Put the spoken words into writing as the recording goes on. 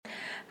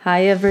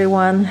Hi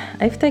everyone,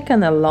 I've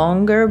taken a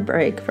longer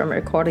break from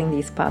recording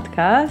these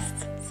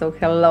podcasts, so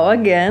hello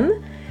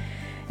again.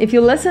 If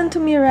you listen to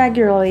me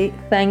regularly,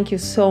 thank you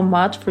so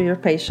much for your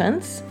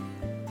patience.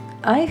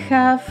 I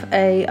have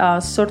a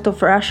sort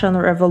of Russian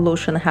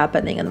revolution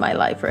happening in my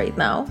life right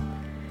now,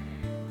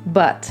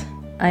 but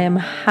I am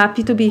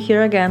happy to be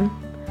here again,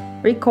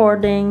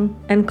 recording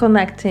and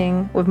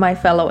connecting with my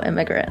fellow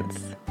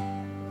immigrants.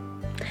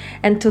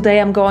 And today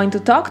I'm going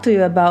to talk to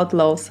you about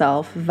low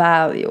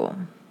self-value.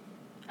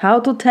 How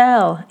to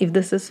tell if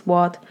this is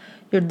what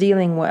you're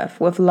dealing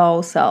with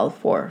low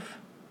self-worth.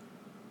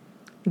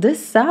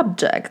 This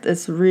subject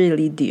is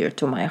really dear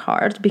to my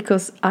heart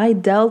because I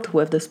dealt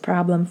with this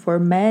problem for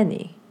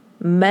many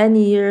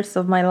years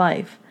of my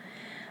life.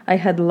 I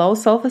had low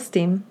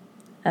self-esteem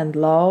and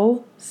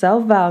low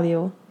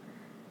self-value,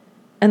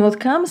 and what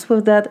comes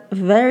with that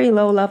very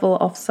low level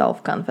of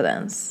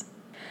self-confidence.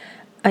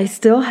 I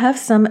still have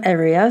some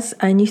areas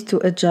I need to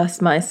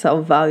adjust my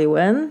self-value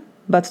in,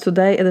 but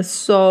today it is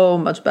so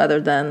much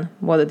better than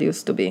what it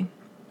used to be.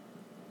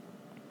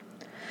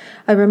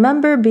 I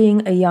remember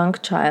being a young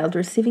child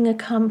receiving a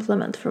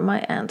compliment from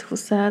my aunt who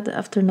said,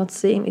 after not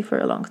seeing me for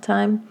a long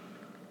time,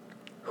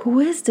 "Who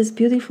is this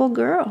beautiful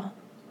girl?"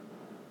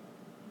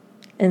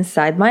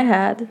 Inside my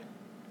head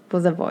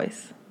was a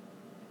voice.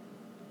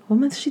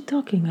 Whom is she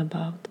talking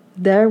about?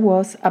 There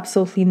was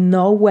absolutely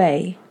no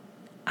way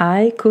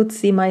I could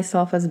see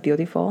myself as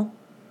beautiful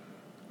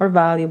or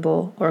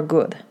valuable or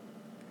good.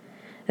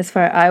 As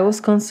far as I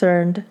was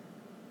concerned,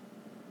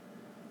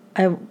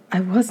 I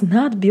was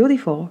not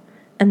beautiful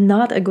and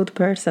not a good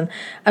person.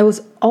 I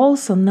was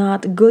also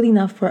not good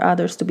enough for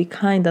others to be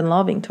kind and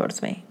loving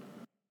towards me.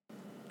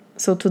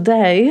 So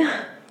today,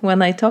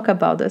 when I talk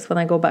about this, when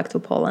I go back to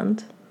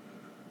Poland,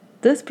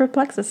 this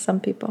perplexes some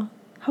people.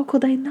 How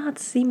could I not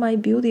see my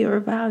beauty or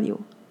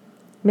value?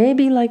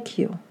 Maybe like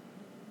you,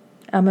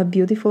 I'm a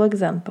beautiful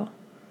example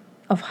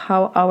of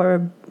how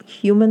our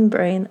human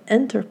brain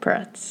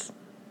interprets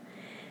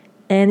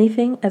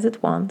anything as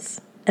it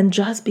wants, and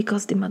just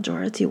because the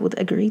majority would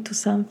agree to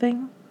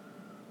something,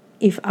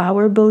 if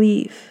our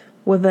belief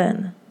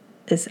within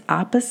is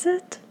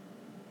opposite,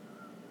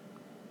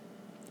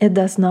 it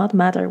does not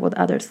matter what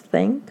others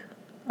think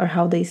or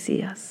how they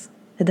see us.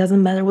 It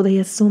doesn't matter what they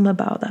assume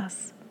about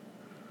us.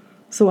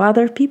 So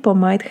other people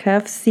might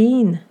have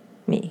seen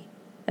me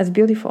as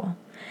beautiful,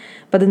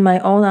 but in my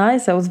own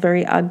eyes I was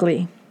very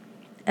ugly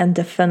and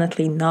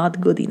definitely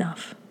not good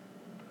enough.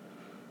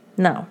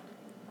 Now,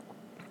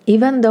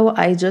 even though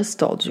I just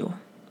told you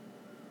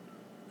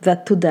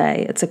that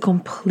today it's a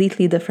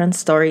completely different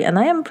story, and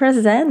I am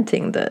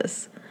presenting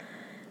this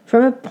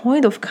from a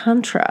point of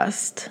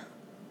contrast,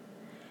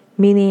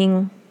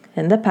 meaning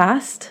in the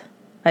past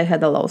I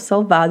had a low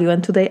self-value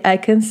and today I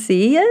can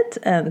see it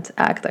and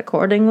act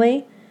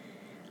accordingly,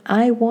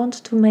 I want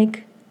to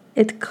make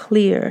it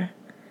clear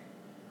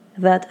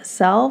that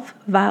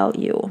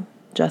self-value,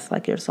 just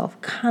like your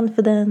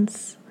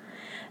self-confidence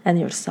and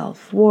your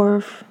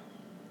self-worth,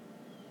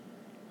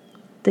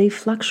 they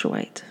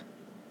fluctuate.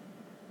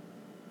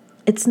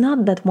 It's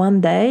not that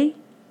one day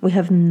we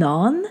have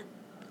none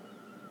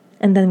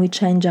and then we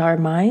change our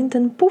mind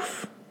and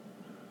poof.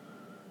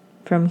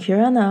 From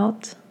here on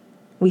out,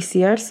 we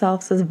see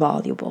ourselves as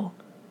valuable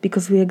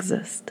because we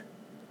exist.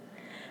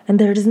 And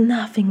there is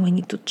nothing we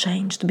need to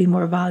change to be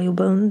more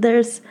valuable, and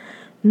there's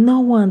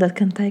no one that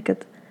can take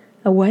it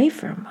away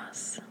from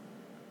us.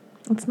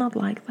 It's not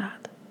like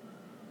that.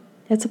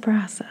 It's a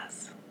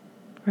process,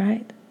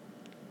 right?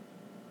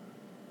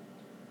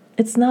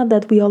 It's not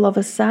that we all of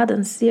a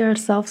sudden see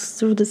ourselves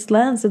through this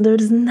lens and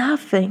there's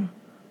nothing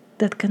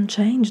that can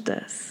change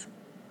this.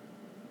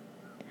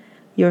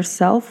 Your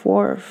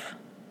self-worth,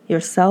 your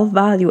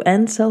self-value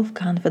and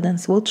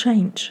self-confidence will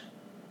change.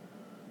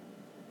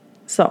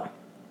 So,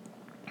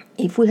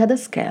 if we had a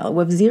scale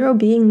with 0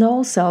 being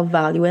no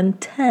self-value and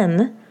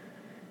 10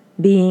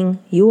 being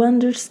you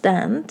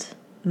understand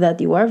that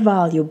you are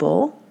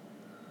valuable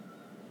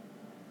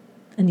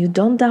and you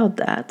don't doubt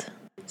that,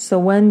 so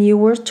when you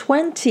were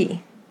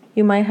 20,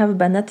 you might have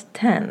been at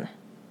 10.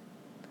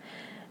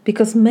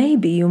 Because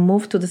maybe you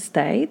moved to the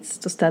States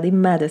to study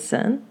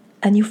medicine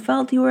and you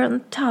felt you were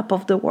on top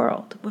of the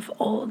world with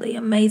all the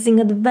amazing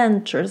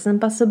adventures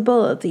and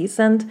possibilities.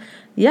 And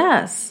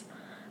yes,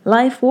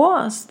 life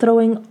was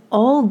throwing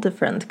all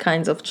different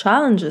kinds of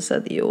challenges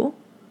at you,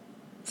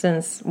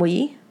 since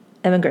we,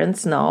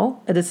 immigrants,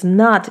 know it is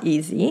not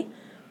easy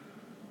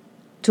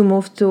to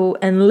move to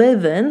and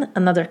live in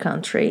another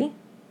country.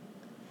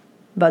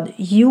 But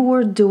you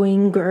were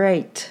doing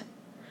great.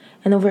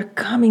 And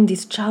overcoming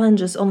these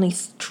challenges only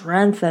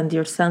strengthened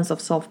your sense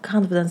of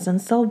self-confidence and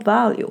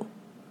self-value.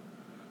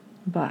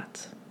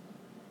 But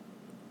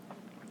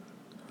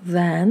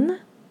then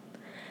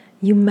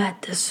you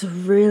met this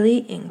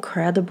really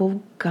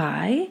incredible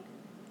guy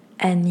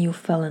and you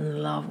fell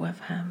in love with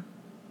him.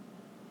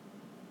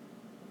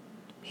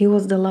 He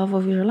was the love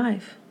of your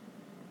life.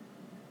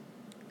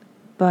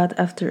 But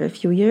after a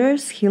few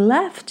years, he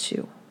left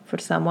you for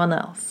someone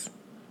else.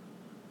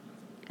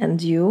 And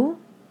you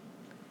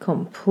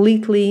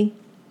completely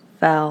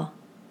fell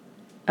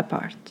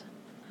apart.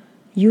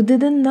 You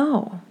didn't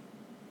know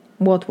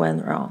what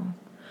went wrong.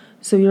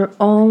 So your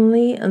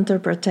only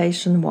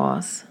interpretation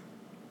was,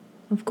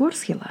 of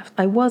course he left.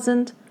 I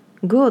wasn't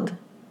good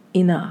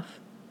enough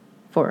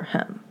for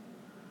him.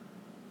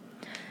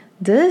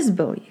 This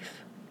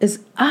belief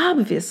is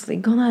obviously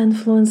gonna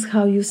influence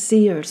how you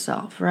see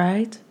yourself,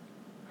 right?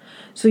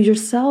 So your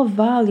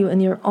self-value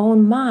in your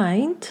own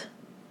mind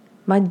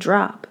might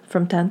drop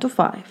from 10 to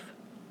 5.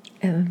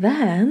 And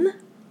then,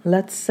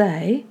 let's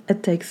say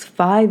it takes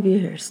 5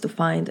 years to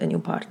find a new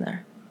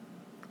partner.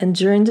 And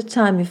during the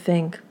time you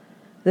think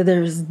that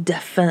there is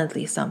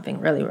definitely something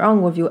really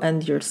wrong with you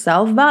and your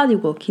self-value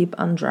will keep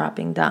on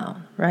dropping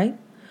down, right?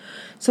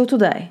 So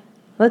today,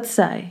 let's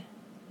say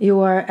you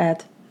are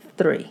at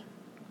 3.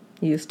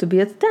 You used to be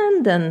at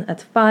 10, then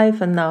at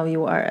 5, and now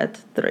you are at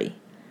 3.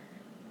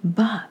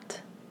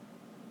 But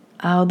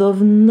out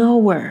of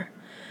nowhere,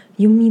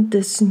 you meet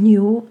this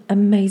new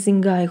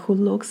amazing guy who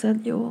looks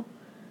at you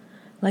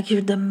like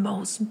you're the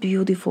most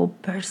beautiful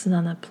person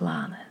on the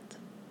planet.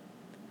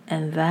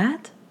 And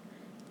that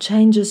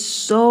changes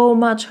so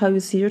much how you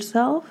see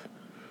yourself.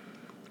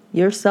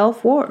 Your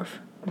self-worth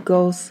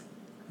goes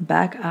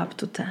back up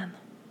to 10.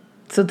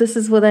 So this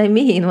is what I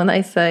mean when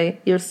I say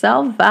your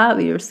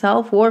self-value, your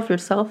self-worth, your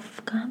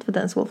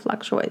self-confidence will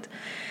fluctuate.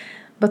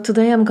 But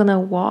today I'm going to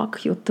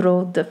walk you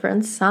through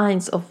different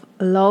signs of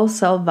low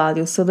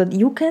self-value so that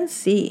you can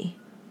see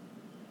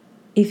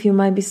if you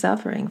might be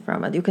suffering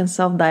from it. You can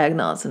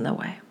self-diagnose in a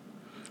way.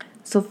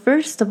 So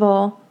first of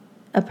all,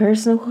 a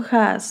person who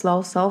has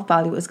low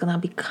self-value is going to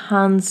be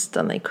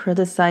constantly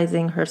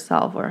criticizing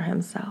herself or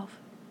himself.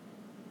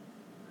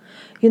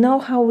 You know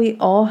how we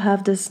all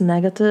have this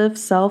negative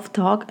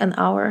self-talk in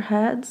our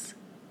heads?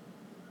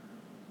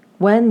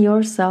 When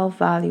your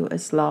self-value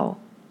is low,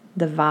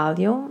 the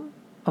volume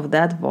of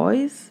that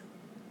voice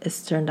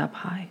is turned up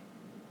high.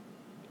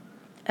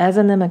 As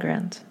an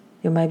immigrant,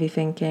 you might be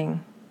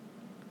thinking,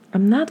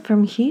 I'm not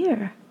from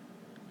here.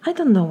 I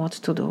don't know what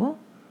to do.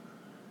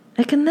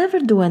 I can never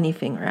do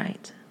anything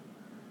right.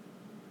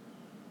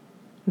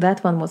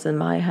 That one was in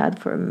my head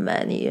for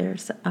many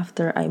years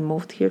after I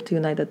moved here to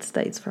United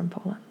States from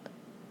Poland.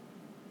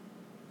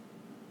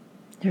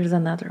 Here's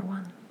another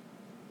one.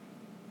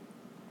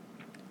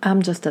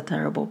 I'm just a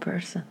terrible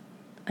person.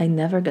 I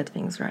never get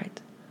things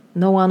right.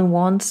 No one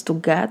wants to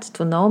get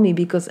to know me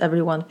because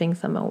everyone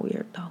thinks I'm a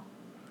weirdo.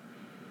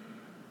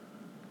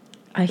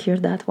 I hear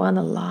that one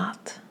a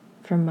lot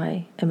from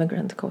my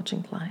immigrant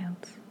coaching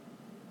clients.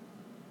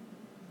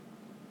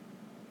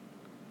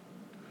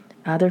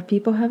 Other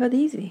people have it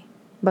easy,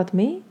 but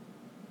me?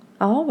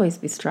 I'll always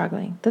be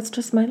struggling. That's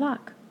just my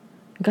luck.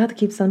 God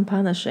keeps on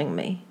punishing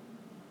me.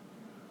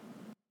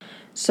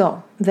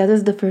 So, that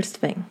is the first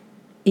thing.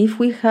 If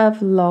we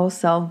have low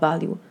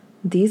self-value,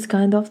 these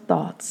kind of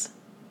thoughts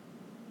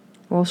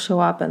will show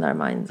up in our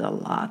minds a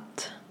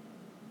lot.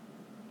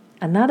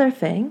 Another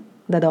thing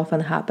that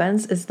often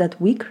happens is that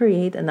we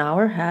create in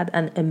our head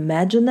an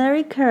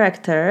imaginary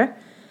character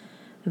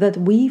that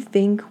we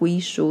think we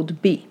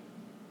should be.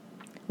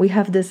 We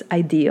have this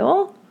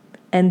ideal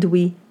and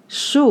we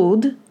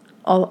should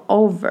all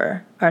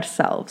over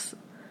ourselves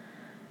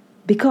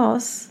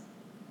because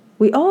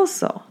we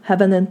also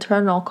have an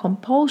internal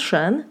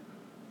compulsion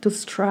to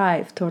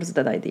strive towards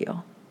that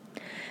ideal.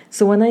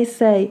 So when I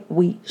say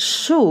we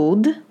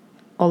should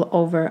all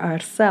over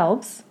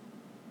ourselves,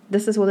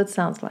 this is what it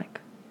sounds like.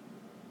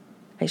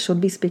 I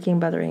should be speaking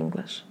better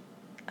English.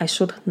 I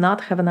should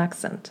not have an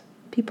accent.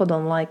 People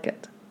don't like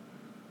it.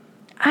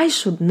 I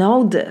should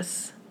know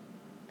this.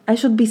 I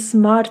should be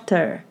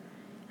smarter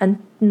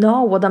and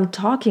know what I'm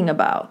talking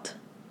about.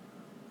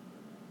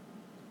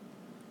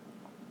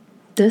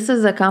 This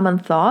is a common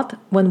thought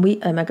when we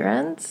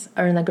immigrants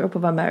are in a group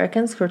of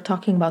Americans who are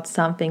talking about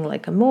something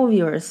like a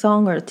movie or a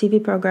song or a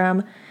TV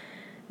program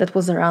that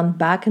was around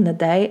back in the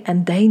day,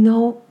 and they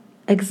know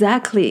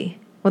exactly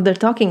what they're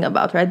talking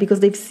about, right? Because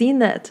they've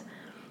seen it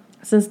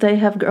since they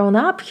have grown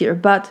up here,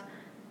 but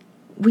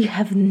we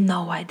have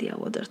no idea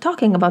what they're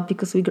talking about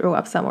because we grew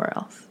up somewhere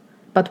else.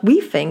 But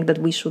we think that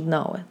we should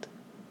know it.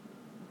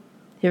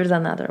 Here's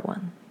another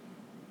one.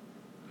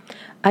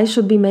 I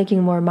should be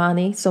making more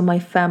money so my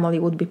family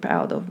would be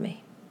proud of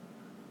me.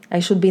 I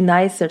should be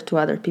nicer to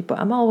other people.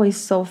 I'm always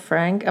so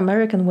frank.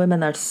 American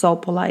women are so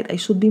polite. I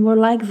should be more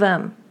like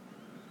them.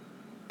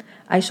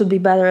 I should be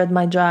better at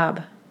my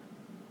job.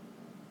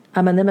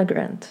 I'm an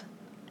immigrant.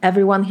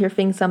 Everyone here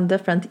thinks I'm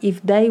different.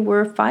 If they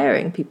were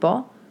firing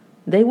people,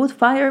 they would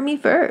fire me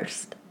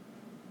first.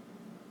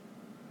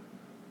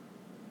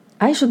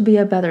 I should be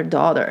a better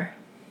daughter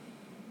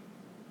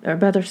or a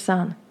better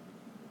son.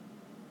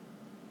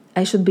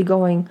 I should be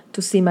going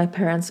to see my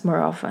parents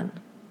more often.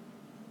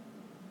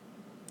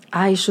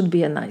 I should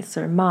be a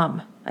nicer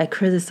mom. I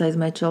criticize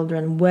my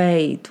children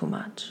way too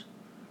much.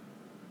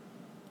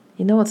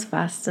 You know what's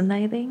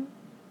fascinating?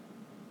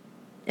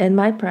 In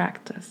my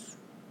practice,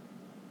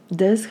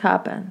 this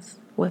happens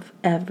with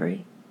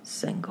every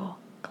single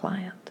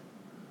client.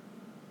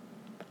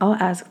 I'll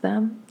ask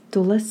them to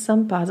list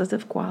some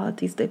positive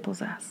qualities they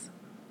possess.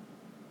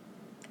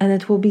 And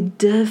it will be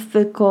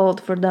difficult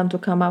for them to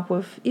come up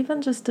with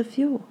even just a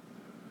few.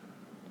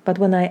 But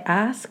when I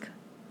ask,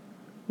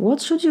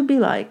 what should you be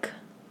like?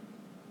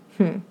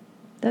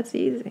 That's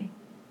easy.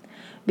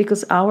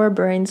 Because our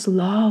brains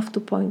love to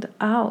point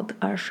out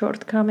our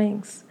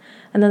shortcomings.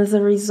 And as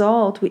a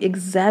result, we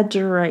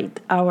exaggerate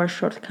our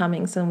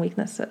shortcomings and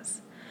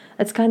weaknesses.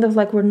 It's kind of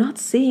like we're not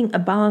seeing a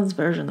balanced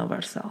version of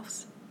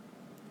ourselves.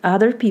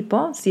 Other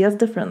people see us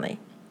differently.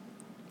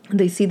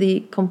 They see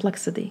the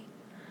complexity,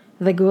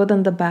 the good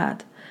and the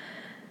bad.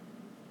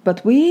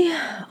 But we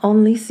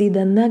only see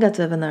the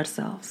negative in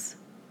ourselves.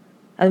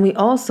 And we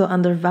also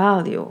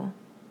undervalue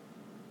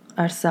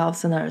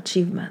ourselves and our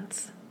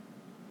achievements.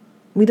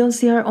 We don't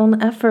see our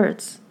own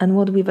efforts and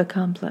what we've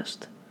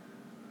accomplished.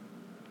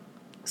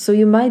 So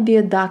you might be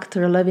a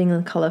doctor living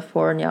in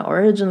California,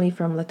 originally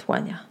from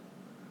Lithuania.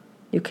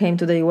 You came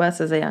to the US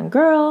as a young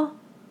girl.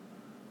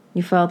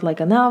 You felt like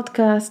an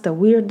outcast, a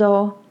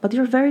weirdo, but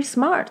you're very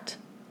smart.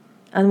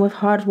 And with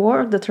hard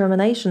work,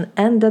 determination,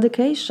 and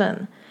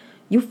dedication,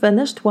 you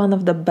finished one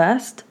of the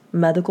best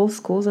medical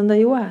schools in the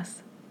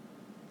US.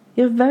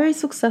 You're very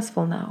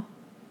successful now.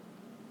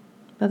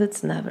 But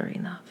it's never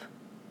enough.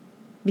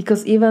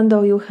 Because even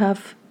though you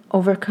have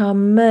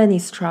overcome many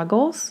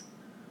struggles,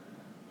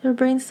 your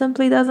brain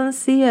simply doesn't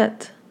see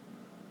it.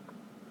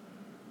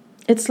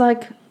 It's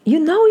like, you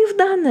know you've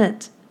done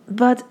it,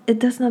 but it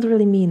does not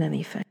really mean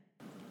anything.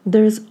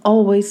 There is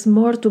always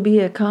more to be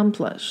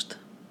accomplished.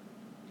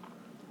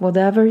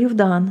 Whatever you've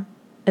done,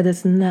 it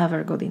is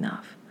never good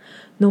enough,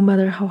 no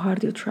matter how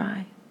hard you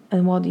try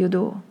and what you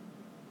do.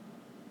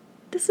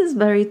 This is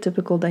very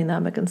typical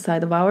dynamic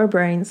inside of our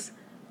brains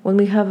when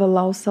we have a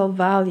low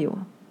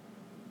self-value.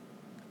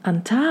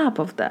 On top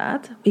of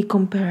that, we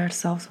compare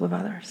ourselves with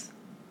others.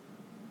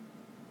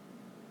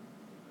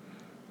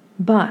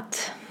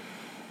 But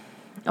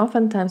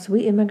oftentimes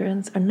we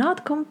immigrants are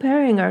not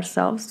comparing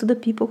ourselves to the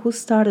people who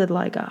started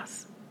like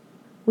us.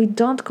 We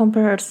don't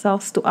compare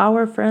ourselves to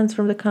our friends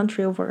from the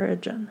country of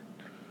origin.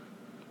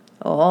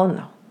 Oh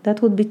no,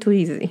 that would be too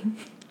easy.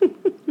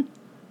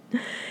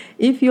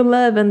 If you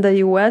live in the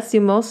US,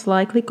 you most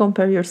likely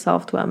compare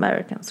yourself to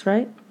Americans,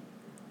 right?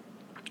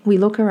 We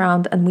look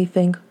around and we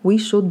think we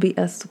should be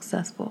as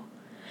successful.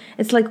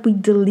 It's like we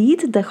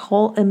delete the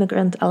whole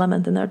immigrant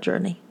element in our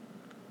journey.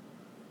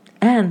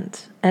 And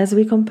as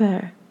we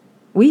compare,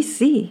 we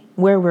see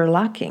where we're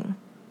lacking.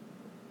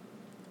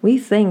 We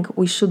think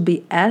we should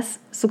be as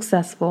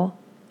successful,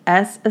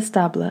 as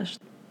established.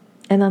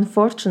 And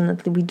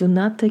unfortunately, we do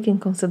not take in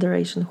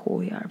consideration who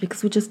we are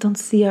because we just don't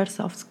see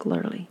ourselves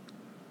clearly.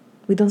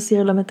 We don't see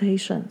our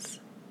limitations.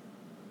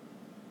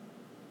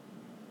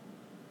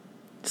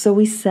 So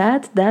we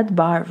set that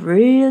bar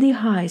really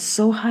high,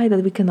 so high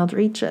that we cannot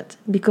reach it,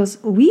 because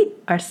we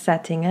are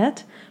setting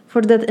it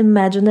for that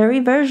imaginary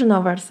version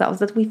of ourselves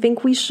that we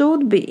think we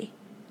should be.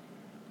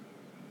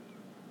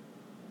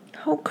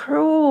 How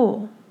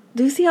cruel.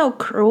 Do you see how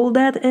cruel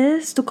that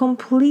is? To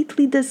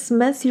completely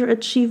dismiss your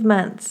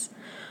achievements,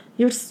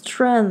 your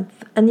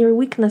strength, and your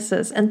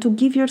weaknesses, and to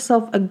give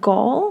yourself a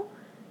goal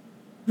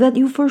that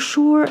you for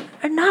sure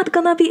are not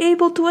gonna be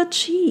able to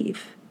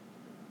achieve.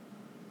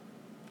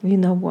 You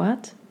know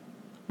what?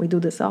 We do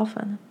this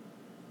often.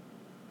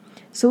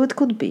 So it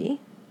could be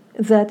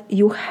that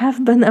you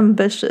have been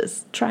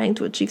ambitious trying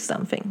to achieve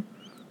something,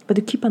 but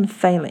you keep on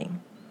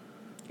failing.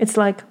 It's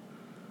like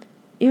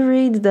you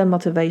read the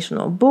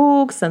motivational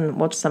books and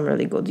watch some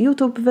really good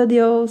YouTube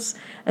videos,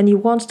 and you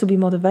want to be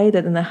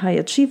motivated and a high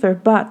achiever,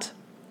 but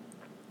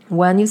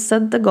when you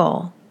set the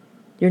goal,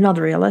 you're not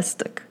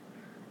realistic,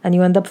 and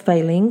you end up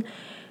failing,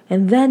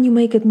 and then you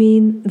make it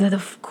mean that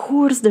of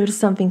course there's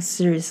something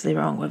seriously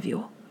wrong with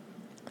you.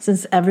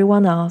 Since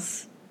everyone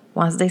else,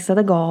 once they set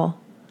a goal,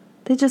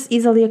 they just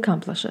easily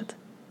accomplish it.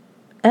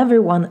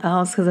 Everyone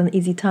else has an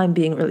easy time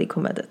being really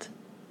committed.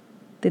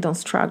 They don't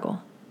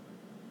struggle.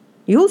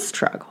 You'll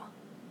struggle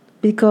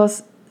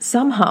because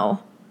somehow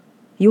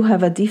you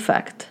have a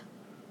defect.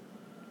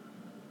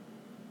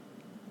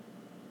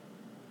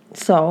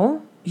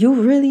 So you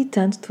really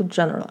tend to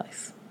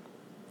generalize.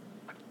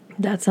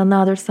 That's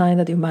another sign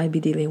that you might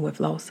be dealing with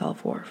low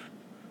self-worth.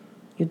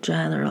 You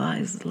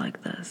generalize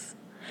like this.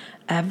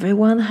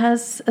 Everyone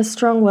has a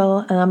strong will,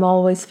 and I'm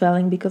always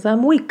failing because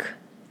I'm weak.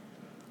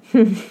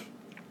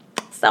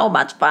 So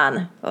much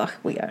fun. Ugh,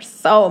 we are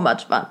so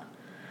much fun.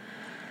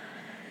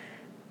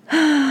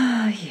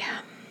 Yeah.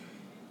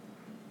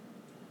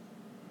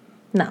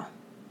 Now,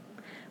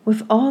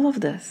 with all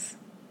of this,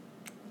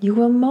 you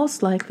will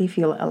most likely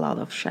feel a lot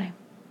of shame.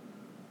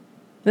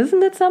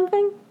 Isn't it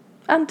something?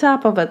 On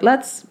top of it,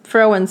 let's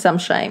throw in some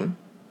shame.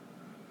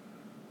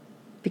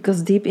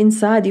 Because deep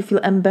inside you feel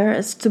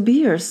embarrassed to be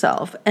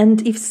yourself.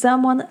 And if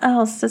someone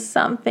else says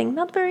something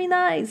not very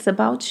nice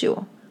about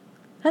you,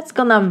 that's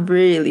gonna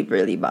really,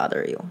 really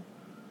bother you.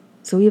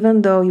 So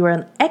even though you are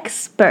an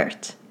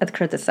expert at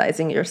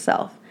criticizing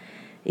yourself,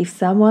 if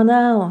someone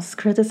else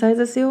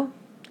criticizes you,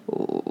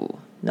 ooh,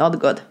 not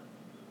good.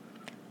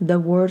 The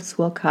words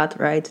will cut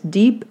right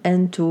deep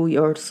into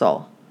your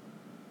soul.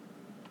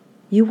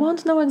 You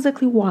won't know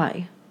exactly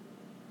why,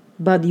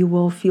 but you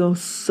will feel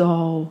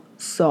so,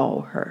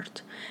 so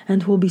hurt.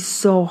 And it will be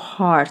so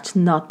hard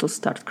not to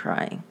start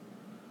crying.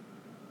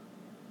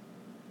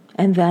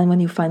 And then when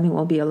you finally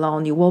will be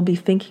alone, you will be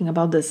thinking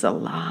about this a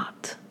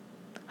lot.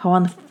 How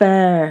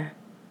unfair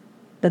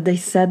that they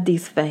said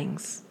these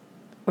things,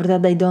 or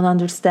that they don't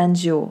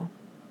understand you.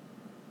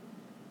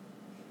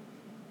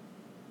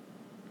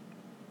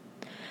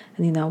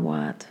 And you know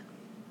what?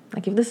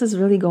 Like, if this is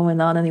really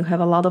going on and you have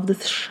a lot of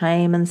this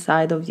shame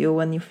inside of you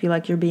and you feel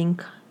like you're being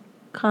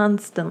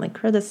constantly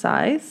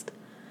criticized,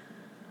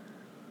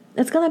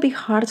 it's going to be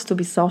hard to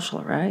be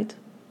social, right?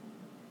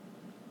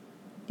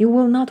 You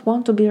will not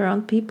want to be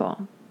around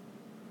people.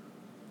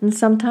 And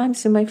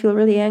sometimes you might feel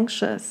really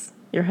anxious.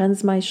 Your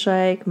hands might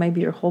shake,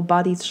 maybe your whole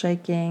body's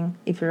shaking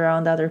if you're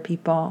around other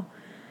people.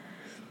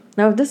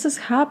 Now, if this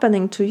is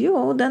happening to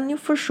you, then you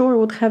for sure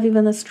would have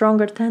even a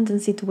stronger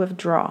tendency to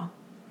withdraw.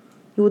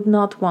 You would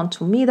not want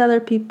to meet other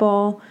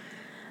people.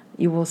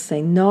 You will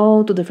say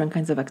no to different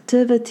kinds of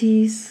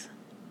activities,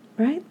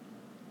 right?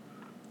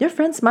 Your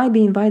friends might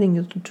be inviting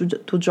you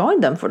to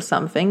join them for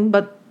something,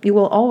 but you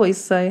will always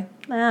say,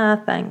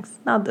 thanks,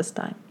 not this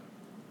time.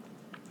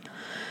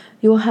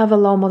 You will have a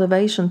low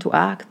motivation to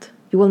act.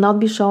 You will not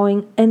be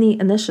showing any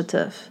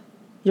initiative.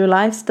 Your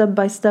life step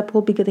by step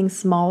will be getting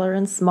smaller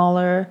and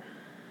smaller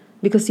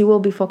because you will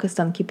be focused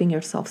on keeping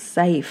yourself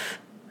safe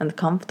and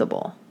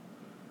comfortable,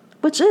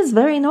 which is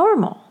very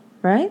normal,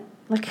 right?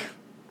 Like,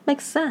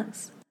 makes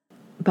sense.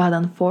 But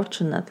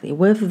unfortunately,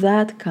 with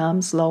that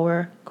comes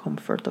lower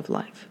comfort of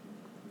life.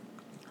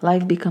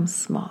 Life becomes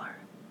smaller.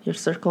 Your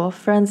circle of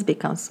friends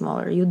becomes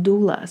smaller. You do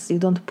less. You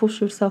don't push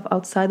yourself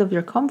outside of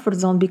your comfort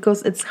zone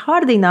because it's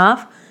hard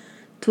enough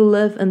to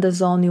live in the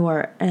zone you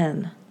are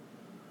in.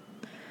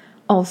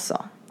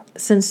 Also,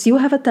 since you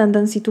have a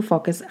tendency to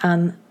focus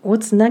on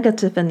what's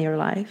negative in your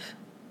life,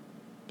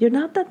 you're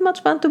not that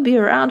much fun to be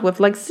around with.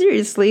 Like,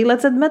 seriously,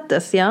 let's admit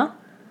this, yeah?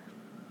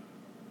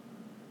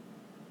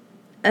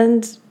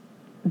 And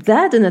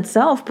that in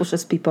itself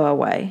pushes people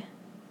away.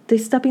 They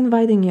stop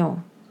inviting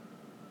you.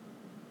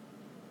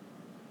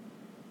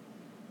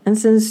 And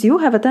since you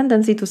have a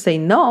tendency to say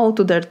no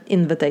to their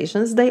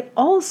invitations, they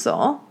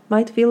also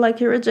might feel like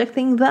you're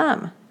rejecting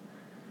them.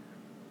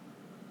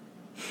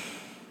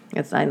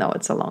 I know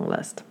it's a long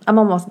list. I'm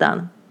almost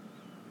done.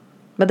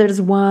 But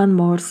there's one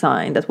more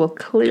sign that will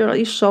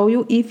clearly show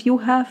you if you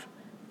have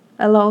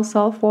a low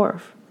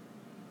self-worth.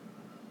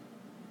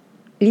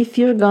 If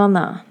you're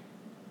gonna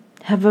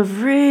have a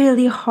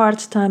really hard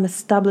time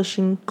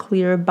establishing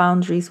clear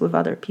boundaries with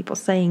other people,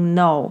 saying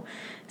no,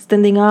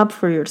 standing up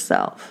for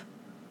yourself,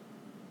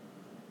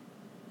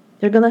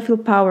 you're gonna feel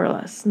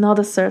powerless, not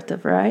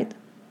assertive, right?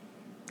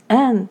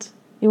 And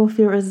you will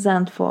feel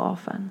resentful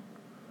often.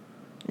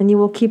 And you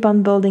will keep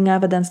on building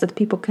evidence that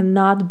people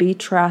cannot be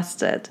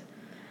trusted.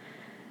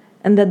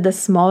 And that the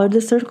smaller the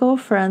circle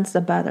of friends,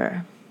 the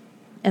better.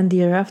 And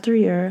year after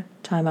year,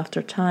 time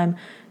after time,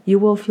 you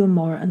will feel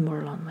more and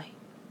more lonely.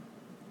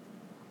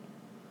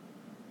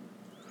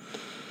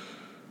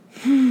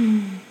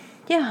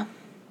 Yeah,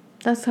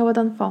 that's how it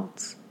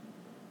unfolds.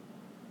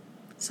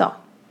 So,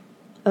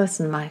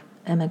 listen, my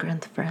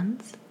immigrant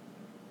friends.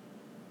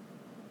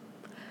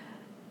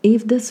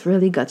 If this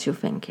really got you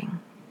thinking,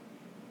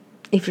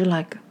 if you're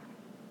like,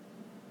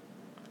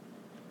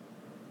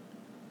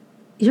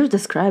 you're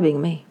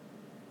describing me.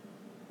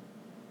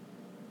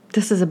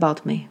 This is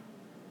about me.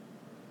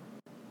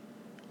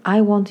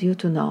 I want you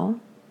to know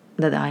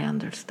that I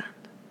understand.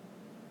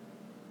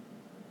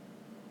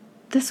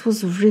 This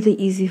was really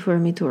easy for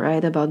me to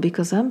write about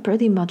because I'm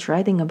pretty much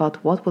writing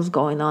about what was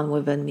going on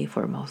within me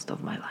for most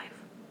of my life.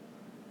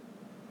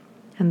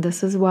 And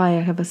this is why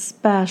I have a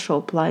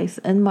special place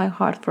in my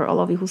heart for all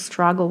of you who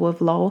struggle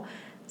with low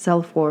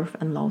self-worth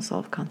and low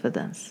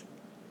self-confidence.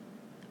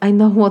 I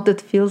know what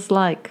it feels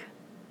like.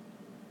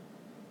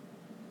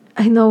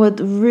 I know it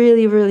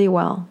really, really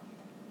well.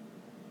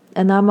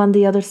 And I'm on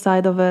the other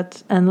side of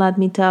it. And let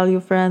me tell you,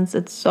 friends,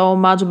 it's so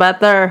much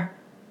better.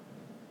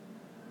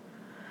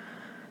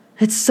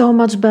 It's so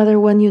much better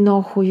when you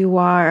know who you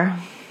are.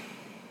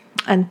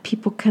 And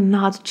people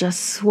cannot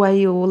just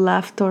sway you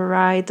left or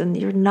right. And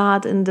you're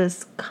not in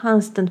this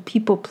constant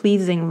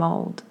people-pleasing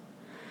mode.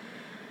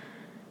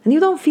 And you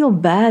don't feel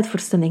bad for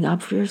standing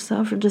up for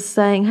yourself. You're just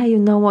saying, hey, you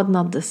know what?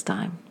 Not this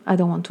time. I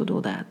don't want to do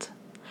that.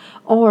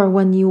 Or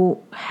when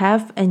you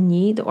have a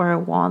need or a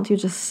want, you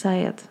just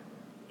say it.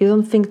 You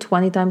don't think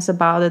 20 times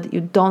about it. You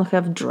don't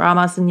have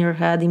dramas in your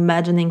head,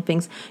 imagining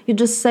things. You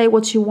just say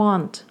what you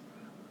want.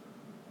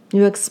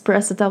 You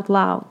express it out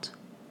loud.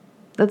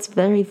 That's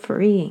very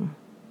freeing.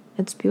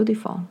 It's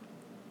beautiful.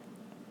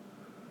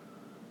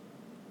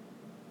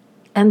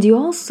 And you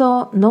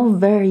also know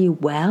very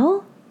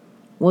well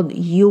what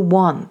you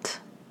want.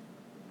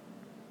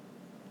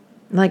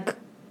 Like,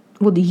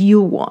 what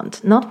you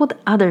want. Not what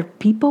other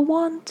people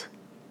want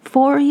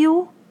for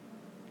you.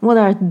 What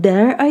are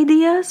their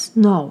ideas?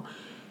 No.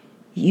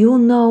 You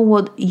know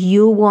what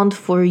you want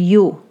for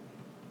you.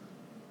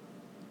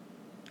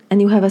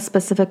 And you have a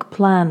specific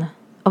plan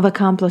of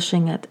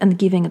accomplishing it and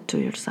giving it to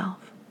yourself.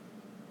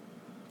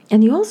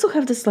 And you also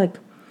have this like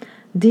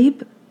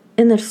deep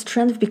inner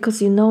strength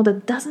because you know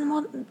that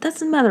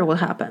doesn't matter what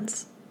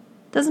happens.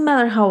 Doesn't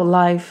matter how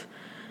life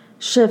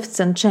shifts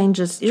and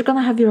changes. You're going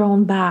to have your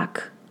own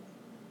back.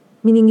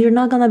 Meaning you're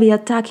not going to be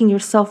attacking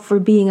yourself for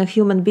being a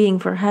human being,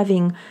 for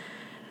having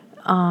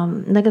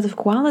negative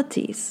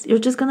qualities. You're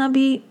just going to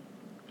be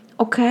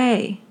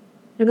okay.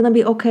 You're going to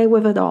be okay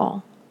with it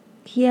all.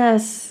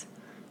 Yes,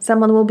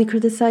 someone will be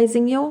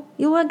criticizing you.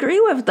 You'll agree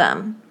with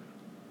them.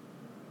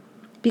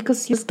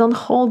 Because you just don't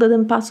hold that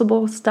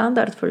impossible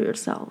standard for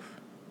yourself.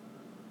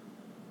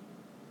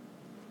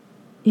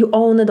 You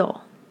own it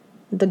all.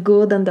 The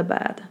good and the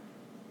bad.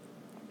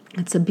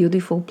 It's a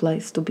beautiful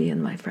place to be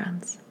in, my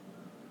friends.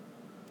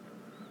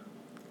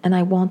 And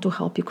I want to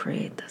help you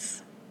create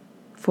this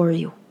for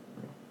you.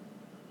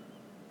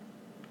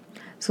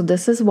 So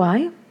this is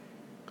why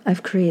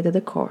I've created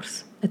a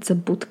course. It's a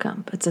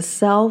bootcamp. It's a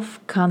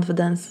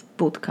self-confidence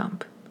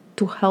bootcamp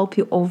to help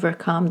you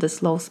overcome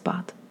this low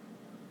spot.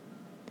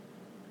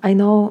 I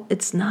know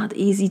it's not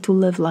easy to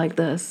live like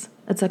this.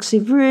 It's actually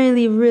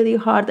really, really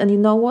hard. And you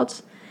know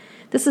what?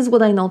 This is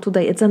what I know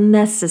today. It's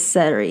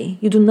unnecessary.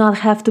 You do not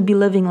have to be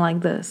living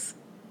like this.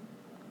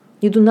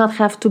 You do not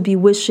have to be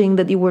wishing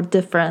that you were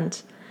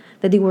different,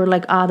 that you were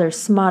like others,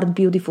 smart,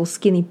 beautiful,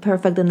 skinny,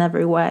 perfect in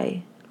every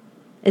way.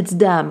 It's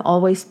them,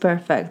 always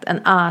perfect,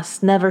 and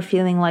us, never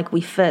feeling like we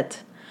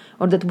fit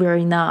or that we're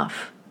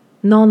enough.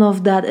 None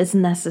of that is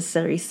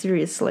necessary,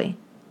 seriously.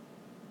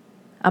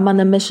 I'm on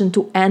a mission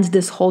to end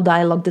this whole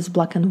dialogue, this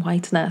black and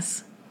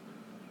whiteness.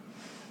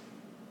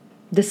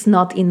 This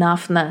not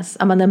enoughness.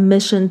 I'm on a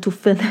mission to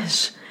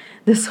finish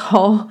this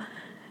whole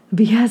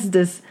BS,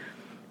 this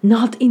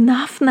not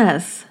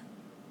enoughness.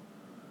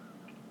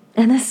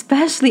 And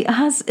especially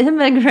us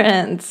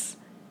immigrants.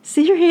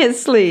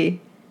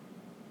 Seriously.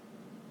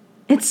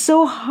 It's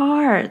so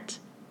hard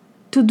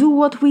to do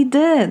what we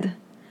did.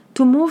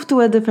 To move to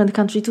a different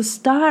country, to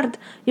start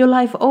your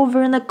life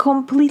over in a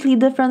completely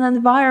different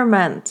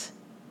environment.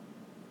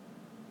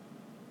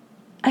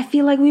 I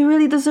feel like we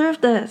really deserve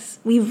this.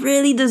 We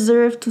really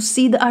deserve to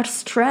see our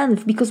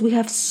strength because we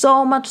have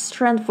so much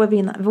strength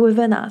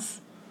within us.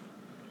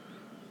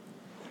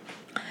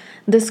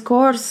 This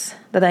course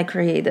that I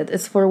created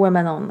is for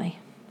women only.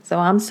 So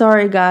I'm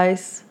sorry,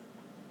 guys.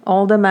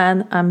 All the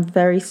men, I'm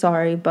very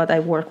sorry, but I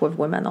work with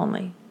women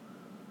only.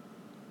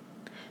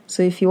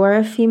 So if you are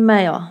a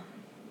female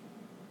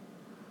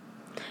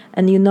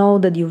and you know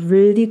that you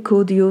really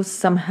could use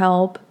some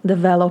help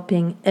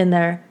developing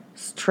inner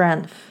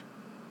strength,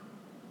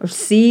 or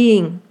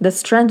seeing the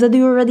strength that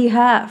you already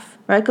have,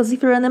 right? Because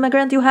if you're an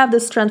immigrant, you have the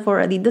strength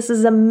already. This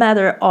is a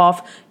matter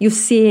of you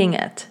seeing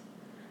it.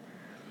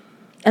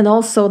 And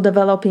also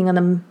developing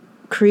and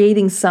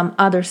creating some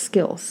other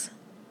skills.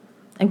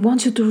 I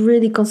want you to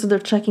really consider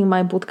checking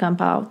my bootcamp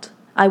out.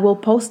 I will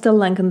post a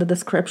link in the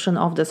description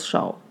of this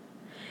show.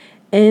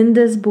 In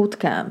this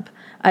bootcamp,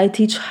 I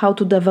teach how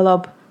to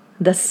develop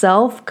the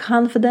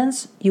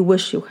self-confidence you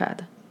wish you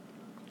had.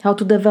 How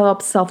to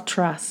develop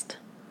self-trust.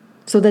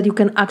 So that you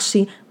can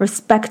actually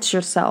respect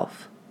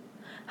yourself.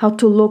 How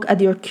to look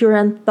at your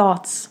current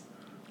thoughts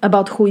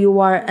about who you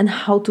are and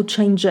how to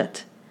change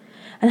it.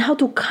 And how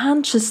to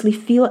consciously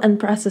feel and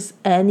process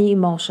any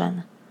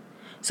emotion.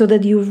 So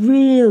that you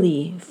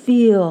really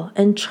feel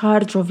in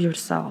charge of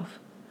yourself.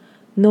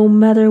 No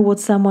matter what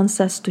someone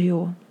says to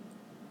you.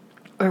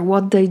 Or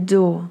what they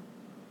do.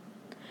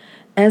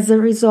 As a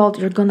result,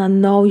 you're gonna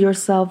know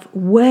yourself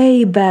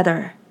way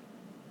better.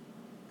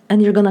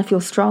 And you're gonna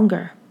feel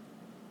stronger.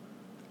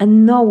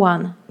 And no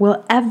one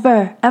will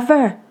ever,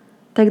 ever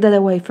take that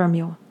away from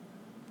you.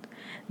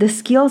 The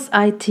skills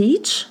I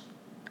teach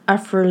are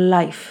for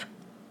life.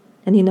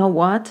 And you know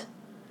what?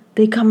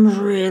 They come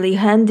really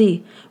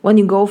handy when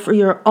you go for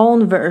your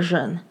own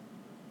version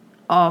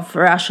of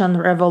Russian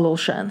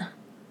Revolution.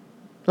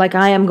 Like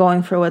I am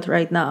going through it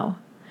right now.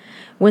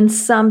 When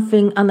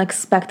something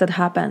unexpected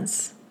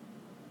happens.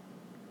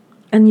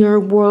 And your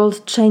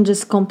world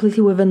changes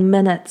completely within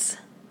minutes.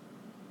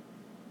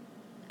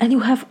 And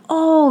you have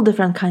all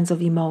different kinds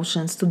of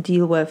emotions to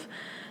deal with.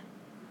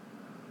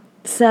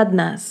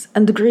 Sadness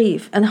and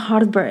grief and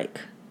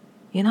heartbreak.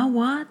 You know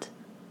what?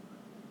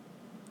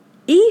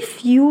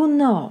 If you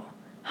know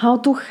how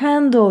to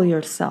handle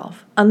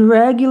yourself on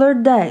regular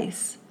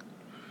days,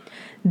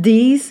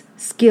 these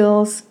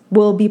skills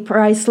will be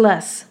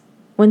priceless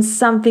when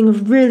something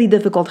really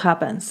difficult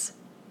happens.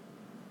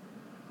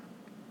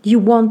 You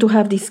want to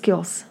have these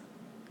skills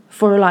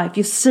for life.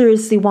 You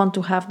seriously want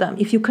to have them.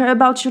 If you care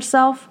about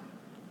yourself,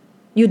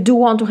 you do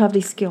want to have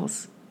these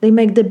skills. They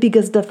make the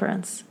biggest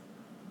difference.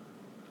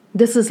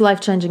 This is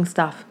life-changing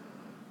stuff.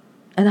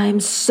 And I am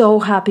so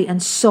happy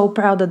and so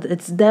proud that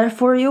it's there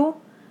for you.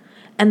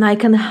 And I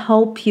can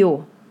help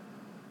you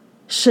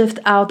shift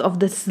out of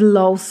this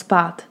low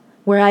spot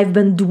where I've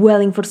been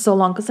dwelling for so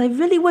long. Because I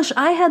really wish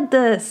I had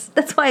this.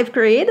 That's why I've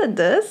created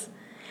this.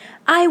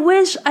 I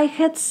wish I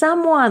had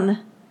someone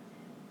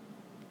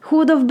who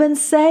would have been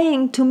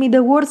saying to me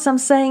the words I'm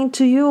saying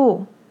to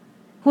you.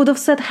 Who would have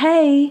said,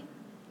 hey,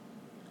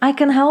 I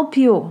can help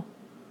you.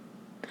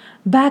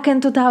 back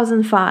in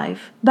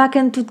 2005, back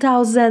in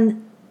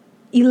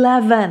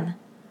 2011,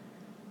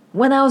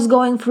 when I was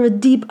going through a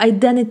deep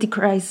identity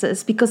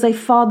crisis because I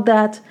thought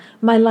that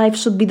my life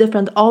should be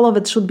different, all of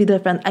it should be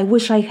different. I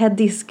wish I had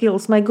these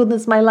skills. My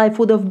goodness, my life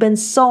would have been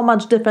so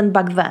much different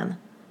back then.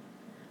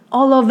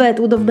 All of it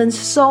would have been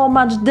so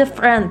much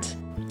different.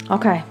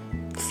 Okay,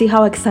 see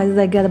how excited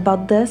I get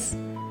about this?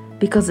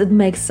 Because it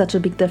makes such a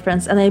big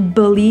difference, and I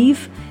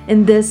believe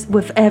in this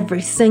with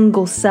every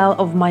single cell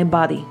of my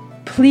body.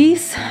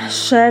 Please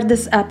share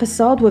this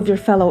episode with your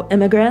fellow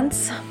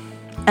immigrants.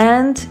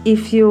 And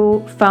if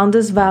you found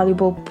this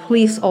valuable,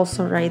 please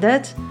also rate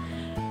it.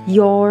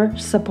 Your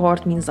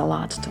support means a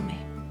lot to me.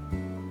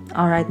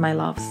 All right, my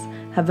loves,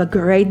 have a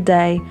great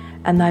day,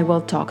 and I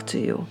will talk to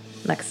you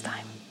next time.